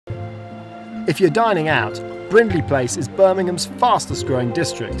If you're dining out, Brindleyplace is Birmingham's fastest growing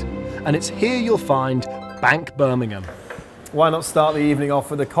district, and it's here you'll find Bank Birmingham. Why not start the evening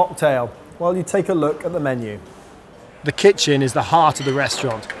off with a cocktail while you take a look at the menu? The kitchen is the heart of the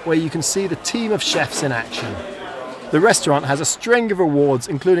restaurant, where you can see the team of chefs in action. The restaurant has a string of awards,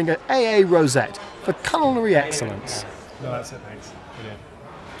 including an AA Rosette for culinary excellence. No, that's it, thanks. Brilliant.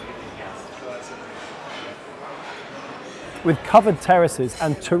 With covered terraces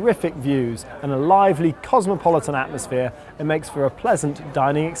and terrific views and a lively cosmopolitan atmosphere, it makes for a pleasant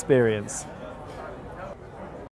dining experience.